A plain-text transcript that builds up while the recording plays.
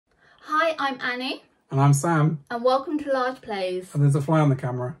Hi, I'm Annie. And I'm Sam. And welcome to Large Plays. And there's a fly on the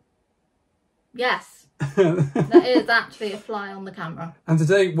camera. Yes, there is actually a fly on the camera. And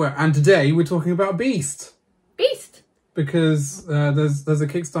today we're talking about Beast. Beast! Because there's a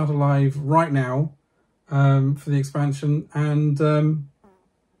Kickstarter live right now for the expansion, and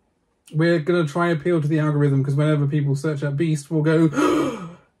we're going to try appeal to the algorithm, because whenever people search up Beast, we'll go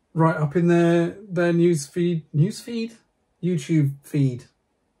right up in their YouTube feed.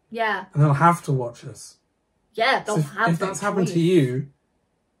 Yeah. And they'll have to watch us. Yeah, they'll have to. If that's happened to you,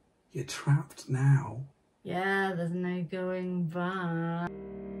 you're trapped now. Yeah, there's no going back.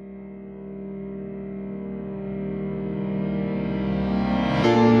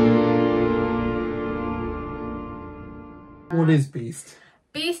 What is Beast?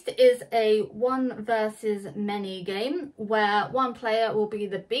 Beast is a one versus many game where one player will be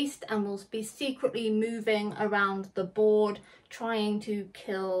the beast and will be secretly moving around the board trying to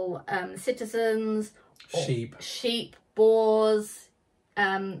kill citizens, sheep, boars,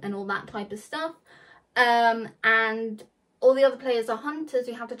 and all that type of stuff. And all the other players are hunters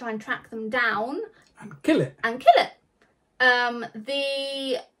who have to try and track them down and kill it.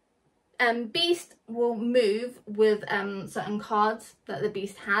 The beast will move with certain cards that the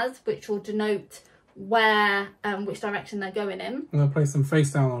beast has, which will denote where which direction they're going in. And they'll place them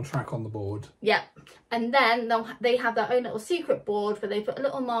face down on track on the board. Yeah, and then they have their own little secret board where they put a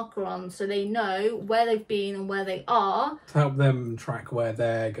little marker on so they know where they've been and where they are to help them track where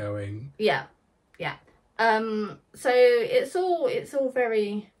they're going. Yeah. So it's all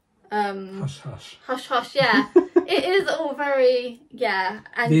very hush hush. Yeah. It is all very, yeah.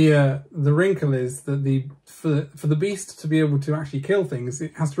 And the wrinkle is that for the beast to be able to actually kill things,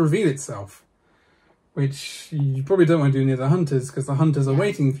 it has to reveal itself, which you probably don't want to do near the hunters, because the hunters are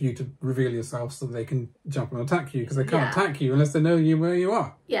waiting for you to reveal yourself so they can jump and attack you, because they can't attack you unless they know where you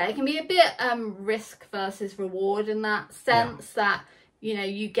are. Yeah, it can be a bit risk versus reward in that sense, that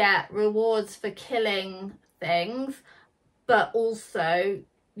you get rewards for killing things, but also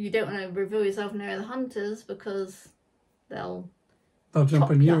you don't want to reveal yourself near the hunters because they'll jump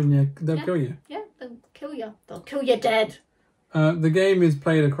on you and they'll kill you. Yeah, they'll kill you. They'll kill you dead. The game is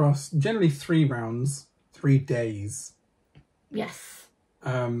played across generally 3 rounds, 3 days. Yes.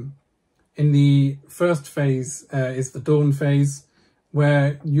 In the first phase is the dawn phase,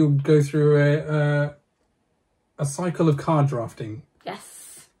 where you'll go through a cycle of card drafting.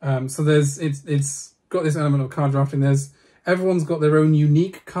 Yes. So it's got this element of card drafting. Everyone's got their own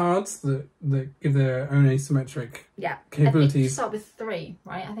unique cards that give their own asymmetric capabilities. I think you start with 3,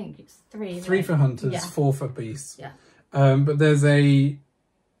 right? I think it's 3. 3 for hunters, 4 for beasts. Yeah. But there's a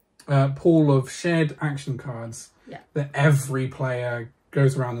pool of shared action cards that every player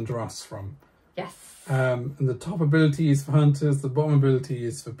goes around and drafts from. Yes. And the top ability is for hunters, the bottom ability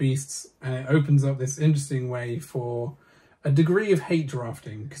is for beasts, and it opens up this interesting way for a degree of hate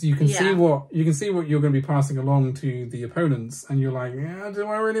drafting, because you can see what you're going to be passing along to the opponents, and you're like, yeah, do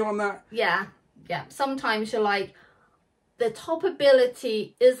I really want that? Yeah. Sometimes you're like, the top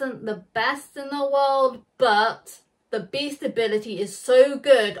ability isn't the best in the world, but the beast ability is so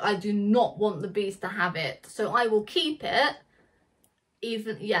good, I do not want the beast to have it, so I will keep it.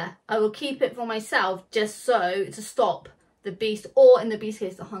 I will keep it for myself, just so to stop the beast, or in the beast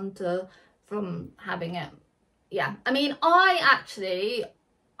case, the hunter, from having it. Yeah, I mean, I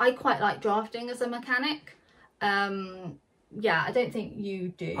quite like drafting as a mechanic. Yeah, I don't think you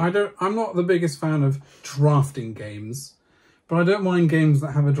do. I'm not the biggest fan of drafting games, but I don't mind games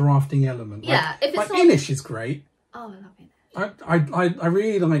that have a drafting element. Yeah, if it's Inish is great. Oh, I love Inish. I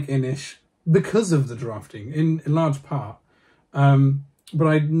really like Inish because of the drafting, in large part. But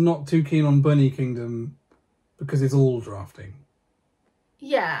I'm not too keen on Bunny Kingdom because it's all drafting.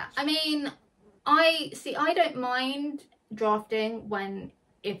 Yeah, I mean, I don't mind drafting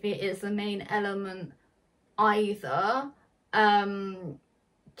if it is the main element either,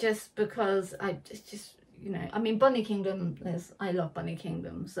 just because I mean, Bunny Kingdom I love Bunny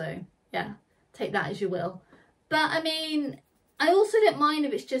Kingdom, so yeah, take that as you will. But I mean, I also don't mind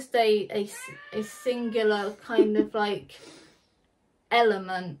if it's just a singular kind of like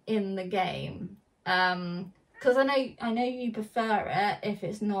element in the game, because I know you prefer it if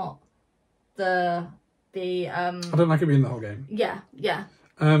it's not I don't like it being the whole game. Yeah.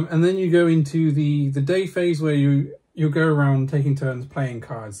 And then you go into the day phase, where you go around taking turns playing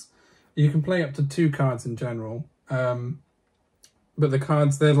cards. You can play up to 2 cards in general, but the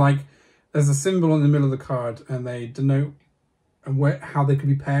cards, there's a symbol in the middle of the card, and they denote how they can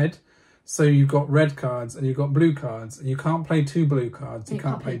be paired. So you've got red cards and you've got blue cards, and you can't play 2 blue cards. You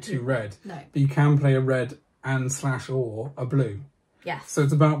can't play 2 red, no. But you can play a red and /or a blue. Yes. So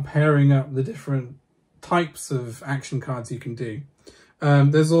it's about pairing up the different types of action cards you can do.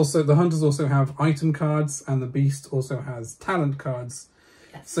 There's also, the hunters also have item cards, and the beast also has talent cards.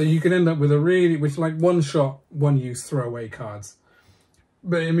 Yes. So you can end up with a really, which like one shot, one use throwaway cards.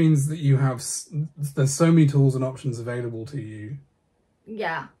 But it means that you have, there's so many tools and options available to you.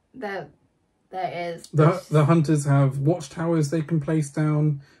 Yeah, there is. The hunters have watchtowers they can place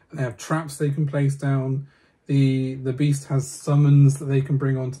down, and they have traps they can place down. The beast has summons that they can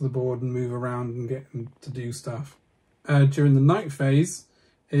bring onto the board and move around and get them to do stuff. During the night phase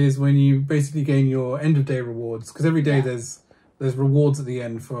is when you basically gain your end of day rewards, because every day there's rewards at the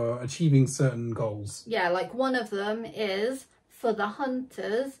end for achieving certain goals. Yeah, like one of them is for the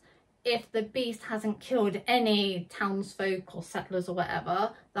hunters. If the beast hasn't killed any townsfolk or settlers or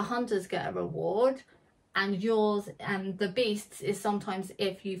whatever, the hunters get a reward, and yours and the beasts is sometimes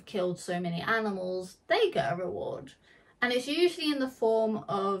if you've killed so many animals, they get a reward. And it's usually in the form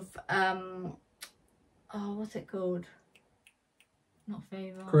of oh, what's it called? Not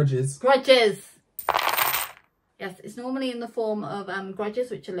favour. Grudges. Grudges! Yes, it's normally in the form of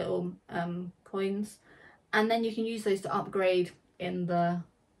grudges, which are little coins. And then you can use those to upgrade in the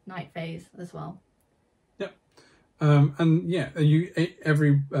night phase as well. Yep. And yeah,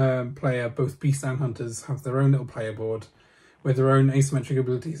 every player, both beasts and hunters, have their own little player board with their own asymmetric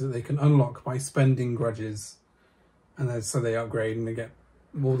abilities that they can unlock by spending grudges. And then, so they upgrade and they get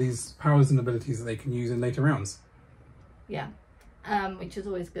all these powers and abilities that they can use in later rounds. Yeah, which is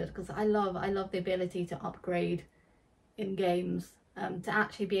always good, because I love the ability to upgrade in games, to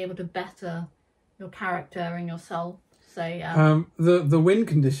actually be able to better your character and yourself. So yeah. The win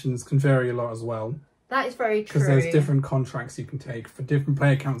conditions can vary a lot as well. That is very true. Because there's different contracts you can take for different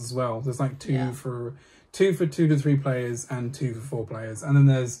player counts as well. There's like two for 2 to 3 players and 2 for 4 players, and then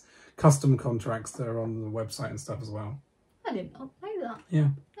there's custom contracts that are on the website and stuff as well. I did not know that. Yeah.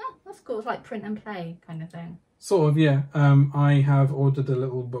 Oh, that's cool. It's like print and play kind of thing. Sort of, yeah. I have ordered a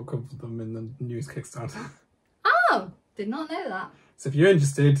little book of them in the newest Kickstarter. Oh, did not know that. So if you're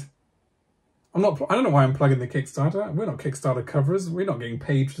interested, I don't know why I'm plugging the Kickstarter. We're not Kickstarter coverers. We're not getting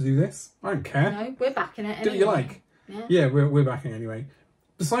paid to do this. I don't care. No, we're backing it anyway. Do what you like. Yeah, we're backing anyway.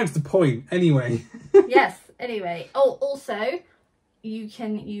 Besides the point, anyway. Yes, anyway. Oh, also, you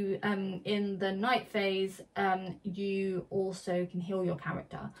in the night phase, you also can heal your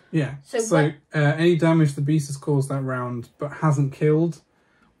character. Yeah. So any damage the beast has caused that round but hasn't killed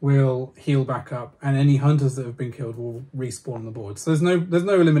will heal back up, and any hunters that have been killed will respawn on the board. So there's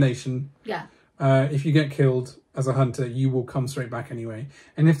no elimination. Yeah. If you get killed as a hunter, you will come straight back anyway.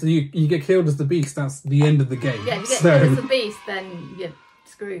 And if you get killed as the beast, that's the end of the game. Yeah, if you get killed as the beast, then you're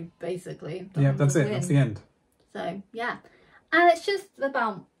screwed, basically. Yeah, that's it. That's the end. So, yeah. And it's just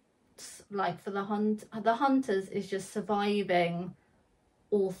about, like, for the hunters is just surviving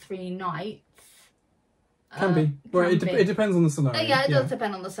all 3 nights. Can be. Well, it depends on the scenario. Yeah, it does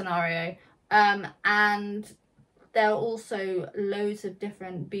depend on the scenario. And there are also loads of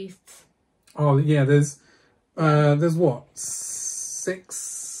different beasts. Oh, yeah, there's what?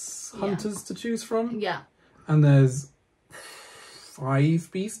 6 hunters to choose from? Yeah. And there's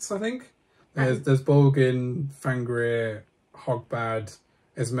 5 beasts, I think. There's Bolgin, Fangrear, Hogbad,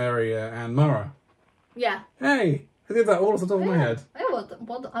 Esmeria, and Mara. Yeah. Hey, I did that all off the top of my head. I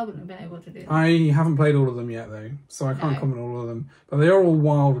wouldn't have been able to do that. I haven't played all of them yet, though, so I can't comment on all of them. But they are all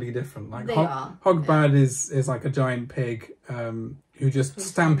wildly different. Like Hogbad is like a giant pig who just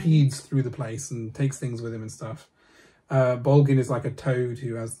stampedes through the place and takes things with him and stuff. Bolgin is like a toad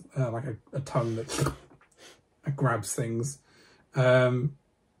who has like a tongue that grabs things. I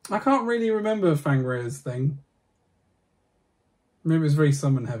can't really remember Fangrear's thing. Maybe it was very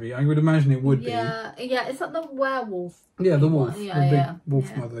summon heavy. I would imagine it would be. Yeah, it's like the werewolf. Yeah, the wolf. Yeah, the big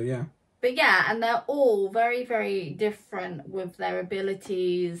wolf mother, yeah. But yeah, and they're all very, very different with their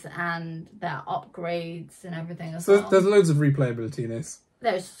abilities and their upgrades and everything as well. There's loads of replayability in this.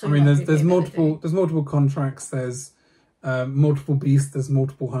 There's multiple contracts, there's multiple beasts, there's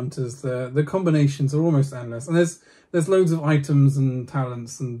multiple hunters. The combinations are almost endless. And there's loads of items and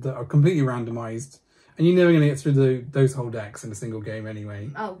talents that are completely randomized. And you're never going to get through those whole decks in a single game anyway.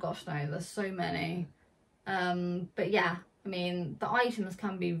 Oh gosh, no, there's so many. But yeah, I mean, the items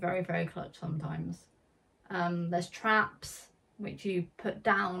can be very, very clutch sometimes. There's traps, which you put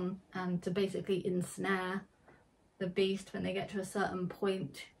down and to basically ensnare the beast when they get to a certain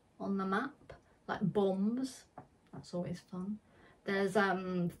point on the map. Like bombs, that's always fun. There's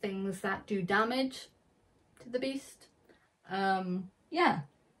things that do damage to the beast. Yeah.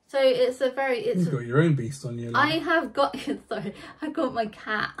 So You've got your own beast on your lap. I have got, sorry, I've got my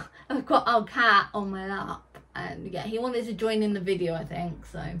cat. I've got our cat on my lap. and yeah, he wanted to join in the video, I think.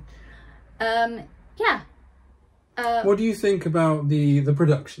 So, yeah. What do you think about the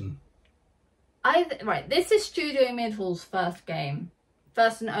production? Right, this is Studio Midhall's first and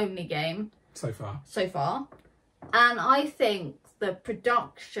only game So far. And I think the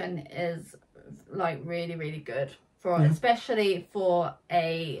production is like really, really good especially for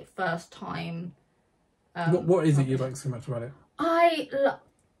a first time. What is it you like so much about it?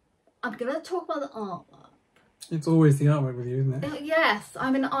 I'm gonna talk about the artwork. It's always the artwork with you, isn't it? Yes,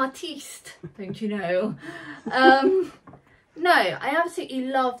 I'm an artiste, don't you know? No, I absolutely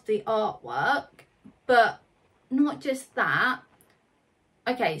love the artwork, but not just that.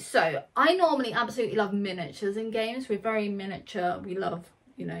 Okay, so I normally absolutely love miniatures in games. We're very miniature. We love,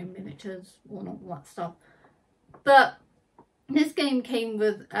 you know, miniatures and all that stuff. But this game came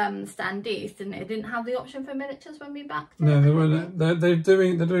with standees, didn't it? It didn't have the option for miniatures when we backed it. No, they weren't. They're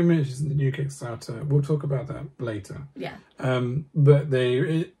doing miniatures in the new Kickstarter. We'll talk about that later. Yeah. But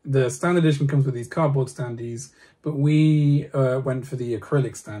the standard edition comes with these cardboard standees, but we went for the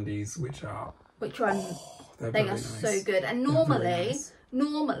acrylic standees, which are they are nice. So good. And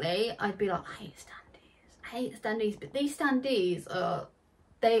normally I'd be like, I hate standees, but these standees are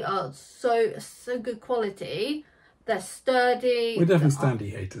so good quality. They're sturdy. We're definitely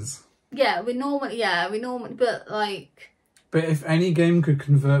standee haters. Yeah, we normally, but like. But if any game could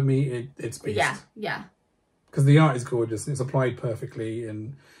convert me, it's Beast. Yeah. Because the art is gorgeous and it's applied perfectly,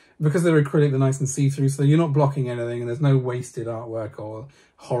 and because they're acrylic, they're nice and see-through, so you're not blocking anything, and there's no wasted artwork or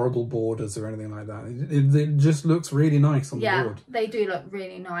horrible borders or anything like that. It just looks really nice on the board. Yeah, they do look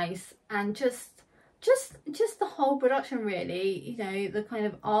really nice, and just the whole production, really. You know, the kind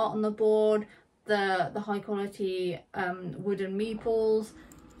of art on the board. The high quality wooden meeples,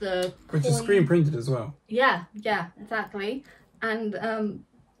 which is screen printed as well. Yeah, exactly. And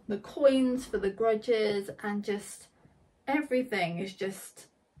the coins for the grudges, and just everything is just,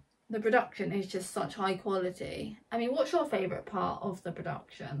 the production is just such high quality. I mean, what's your favourite part of the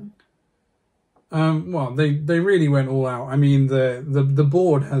production? Well, they really went all out. I mean, the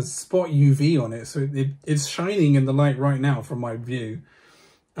board has spot UV on it, so it's shining in the light right now from my view.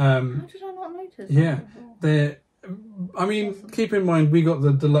 How did I not notice? Yeah, I mean, awesome. Keep in mind we got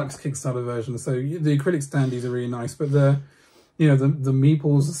the deluxe Kickstarter version, so the acrylic standees are really nice. But the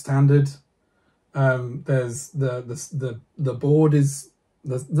meeples are standard. There's the board is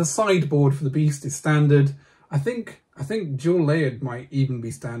the sideboard for the beast is standard. I think dual layered might even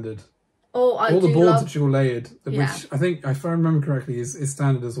be standard. Oh, all the boards are dual layered, which I think, if I remember correctly, is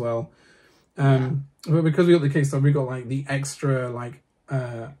standard as well. But because we got the Kickstarter, we got like the extra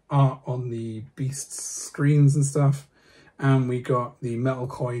art on the beast's screens and stuff, and we got the metal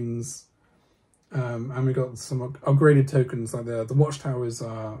coins, and we got some upgraded tokens, like the watchtowers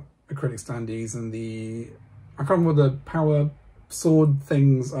are acrylic standees, and I can't remember, the power sword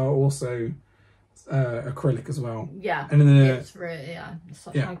things are also acrylic as well. Yeah, and then it's really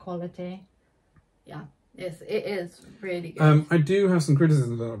such high quality. Yeah, it is really good. I do have some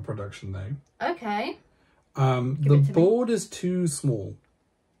criticisms on production though. Okay. The board is too small.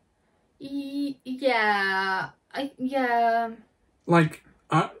 Yeah. Like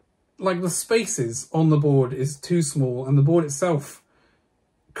the spaces on the board is too small, and the board itself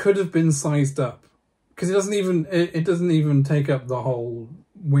could have been sized up, because it doesn't even take up the whole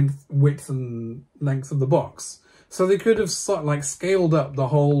width and length of the box. So they could have scaled up the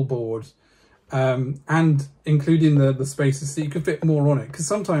whole board, and including the spaces, so you could fit more on it. Because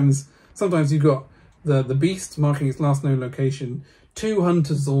sometimes you've got the beast marking its last known location, 2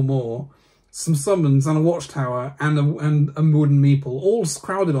 hunters or more, some summons, and a watchtower, and a wooden meeple, all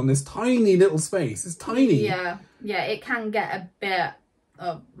crowded on this tiny little space. It's tiny. Yeah, it can get a bit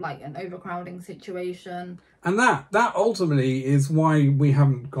of like an overcrowding situation. And that ultimately is why we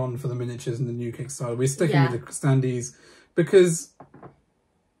haven't gone for the miniatures in the new Kickstarter. We're sticking with the standees, because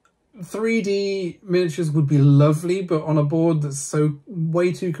 3D miniatures would be lovely, but on a board that's so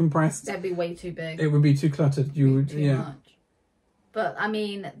way too compressed, they'd be way too big. It would be too cluttered. Too much. But I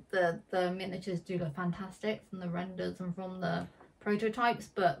mean, the miniatures do look fantastic from the renders and from the prototypes.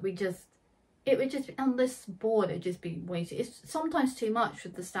 But it would just on this board, it'd just be way too. It's sometimes too much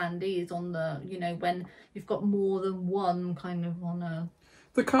with the standees on the, when you've got more than one kind of on a.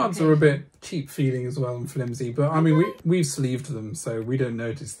 The cards are a bit cheap feeling as well and flimsy, but I mean, we've sleeved them, so we don't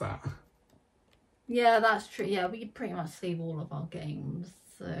notice that. Yeah, that's true. Yeah, we pretty much sleeve all of our games,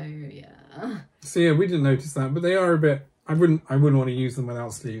 so yeah. So yeah, we didn't notice that, but they are a bit. I wouldn't want to use them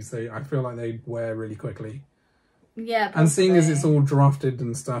without sleeves. I feel like they wear really quickly. Yeah, and seeing as it's all drafted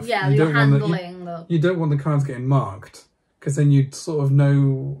and stuff, you don't want the cards getting marked. because then you'd sort of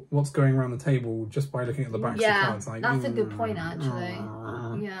know what's going around the table just by looking at the backs of the cards. Like, that's a good point, actually.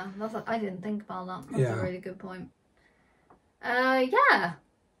 Yeah, I didn't think about that. That's a really good point. Yeah.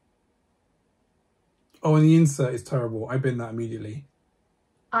 Oh, and the insert is terrible. I bin that immediately.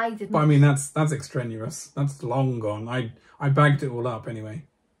 I didn't. But I mean, that's extraneous. That's long gone. I bagged it all up anyway.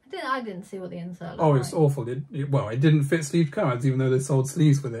 I didn't see what the insert looked like. It's awful. It didn't fit sleeved cards, even though they sold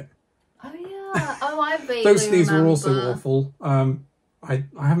sleeves with it. Oh yeah. Oh, I vaguely Those sleeves remember. were also awful. I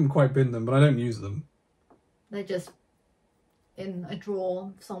haven't quite binned them, but I don't use them. They're just in a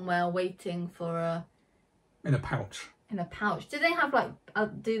drawer somewhere, waiting for a. In a pouch. In a pouch. Do they have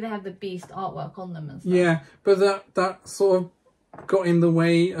do they have the Beast artwork on them and stuff? Yeah, but that sort of got in the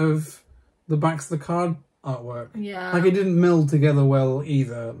way of the backs of the card artwork. Yeah. Like, it didn't meld together well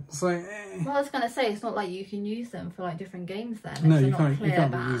either. So, Well, I was going to say, it's not like you can use them for different games then. No, you can't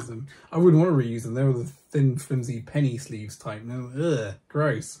reuse them. I wouldn't want to reuse them. They were the thin, flimsy penny sleeves type. No, ugh,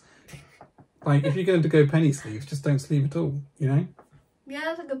 gross. Like, if you're going to go penny sleeves, just don't sleeve at all, you know? Yeah,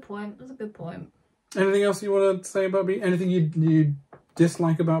 that's a good point. That's a good point. Anything else you want to say about Beast? Anything you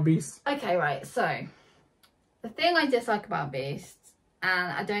dislike about Beast? Okay, right. So, the thing I dislike about Beast,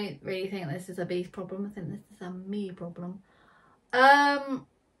 and I don't really think this is a Beast problem, I think this is a me problem.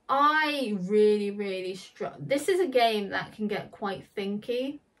 I really struggle. This is a game that can get quite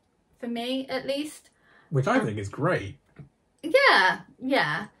thinky, for me at least. Which I think is great.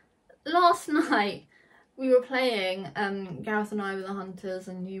 Yeah. Last night we were playing, Gareth and I were the hunters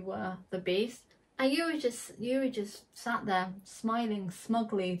and you were the Beast. And you were just sat there smiling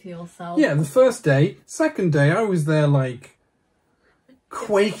smugly to yourself. Yeah, the first day. Second day, I was there like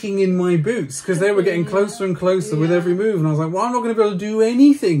quaking in my boots because they were getting closer and closer with every move, and I was like, well, I'm not going to be able to do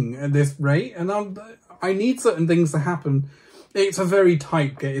anything at this rate, and I need certain things to happen. It's a very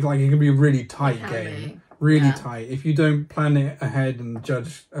tight game. Like, it can be a really tight game. Really tight. If you don't plan it ahead and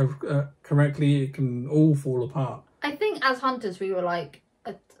judge correctly, it can all fall apart. I think as hunters we were like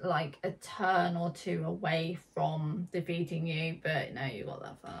a turn or two away from defeating you, but no, you got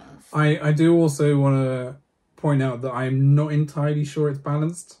that first. I do also want to point out that I'm not entirely sure it's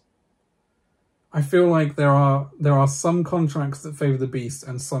balanced. I feel like there are some contracts that favour the Beast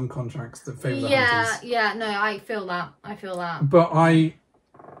and some contracts that favour the Hunters. Yeah, no, I feel that. But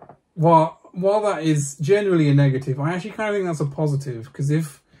while that is generally a negative, I actually kind of think that's a positive, because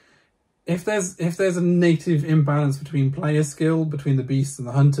if there's a native imbalance between player skill between the Beasts and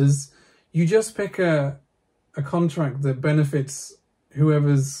the Hunters, you just pick a contract that benefits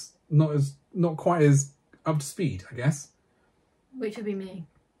whoever's not quite as up to speed, I guess. Which would be me.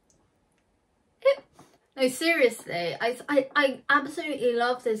 No, seriously, I absolutely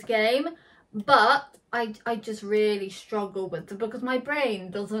love this game, but I just really struggle with it because my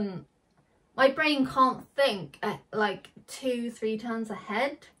brain can't think at like 2-3 turns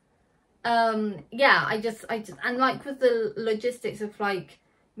ahead. Yeah, I just and like with the logistics of like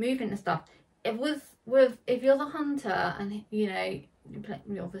moving and stuff, if you're the hunter and you know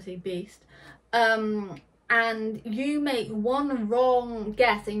you're obviously Beast, and you make one wrong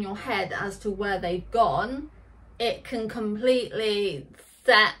guess in your head as to where they've gone, it can completely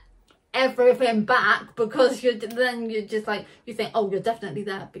set everything back because you're just like, you think, oh, you're definitely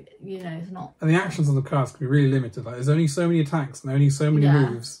there, but you know it's not. And the actions on the cards can be really limited. Like, there's only so many attacks and only so many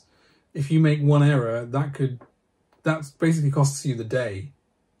moves. If you make one error, that basically costs you the day.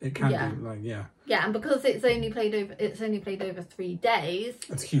 It can be like Yeah, and because it's only played over 3 days.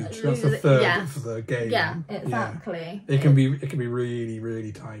 That's huge. That's a third of the game. Yeah, exactly. Yeah. It can be really,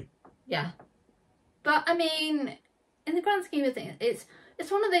 really tight. Yeah, but I mean, in the grand scheme of things,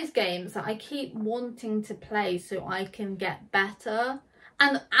 it's one of those games that I keep wanting to play so I can get better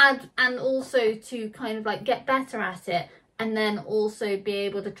and also to kind of like get better at it, and then also be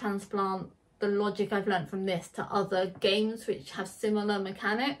able to transplant the logic I've learned from this to other games which have similar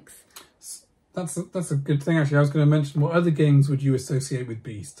mechanics. That's a good thing, actually. I was going to mention, what other games would you associate with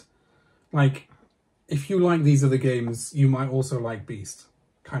Beast? Like, if you like these other games, you might also like Beast,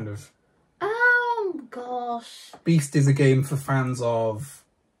 kind of. Gosh. Beast is a game for fans of...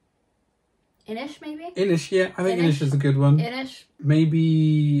 Inish, maybe? Inish, yeah. I think Inish is a good one. Inish.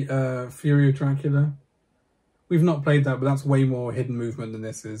 Maybe Fury of Dracula. We've not played that, but that's way more hidden movement than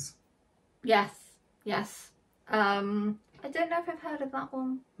this is. Yes. I don't know if I've heard of that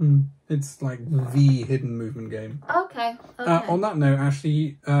one. It's like the hidden movement game. Okay. On that note,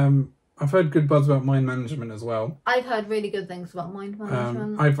 actually, I've heard good buzz about mind management as well. I've heard really good things about mind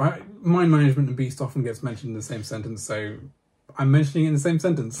management. Mind management and Beast often gets mentioned in the same sentence, so I'm mentioning it in the same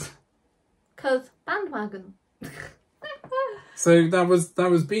sentence. 'Cause bandwagon. So that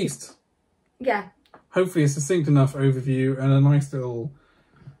was Beast. Yeah. hopefully a succinct enough overview and a nice little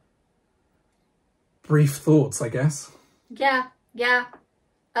brief thoughts, I guess. Yeah.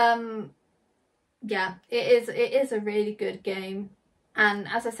 Yeah, it is a really good game, and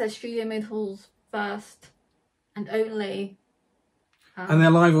as I said, Studio Midhall's first and only. And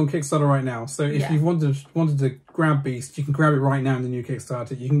they're live on Kickstarter right now, so if you've wanted to grab Beast, you can grab it right now in the new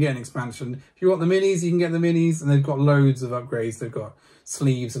Kickstarter. You can get an expansion. If you want the minis, you can get the minis, and they've got loads of upgrades. They've got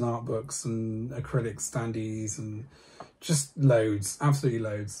sleeves and art books and acrylic standees and just loads, absolutely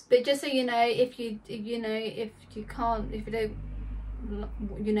loads. But just so you know, if you don't,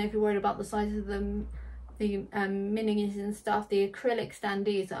 if you're worried about the size of the minis and stuff, the acrylic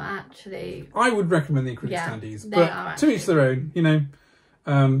standees are actually... I would recommend the acrylic standees, but to each their own,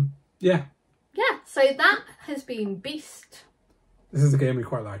 yeah. Yeah, so that has been Beast. This is a game we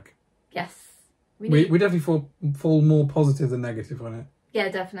quite like. Yes. We definitely fall more positive than negative on it. Yeah,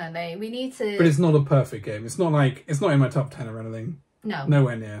 definitely. We need to... But it's not a perfect game. It's not in my top 10 or anything. No.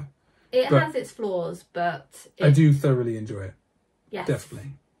 Nowhere near. It has its flaws, but... I do thoroughly enjoy it. Yes.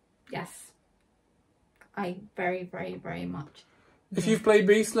 Definitely. Yes. I very, very, very much. If you've played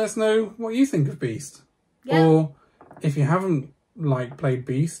Beast, let us know what you think of Beast. Yeah. Or if you haven't played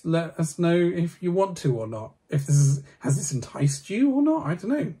Beast, let us know if you want to or not. If has this enticed you or not? I don't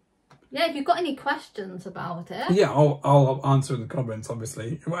know. Yeah, if you've got any questions about it. Yeah, I'll answer in the comments,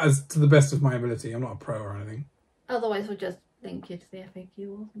 obviously. As to the best of my ability. I'm not a pro or anything. Otherwise we'll just link you to the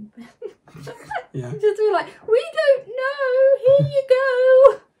FAQ or something. Yeah. Just be like, we don't know, here you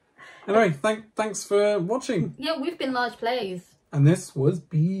go. Anyway, thanks for watching. Yeah, we've been Large Plays. And this was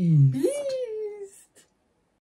Beast.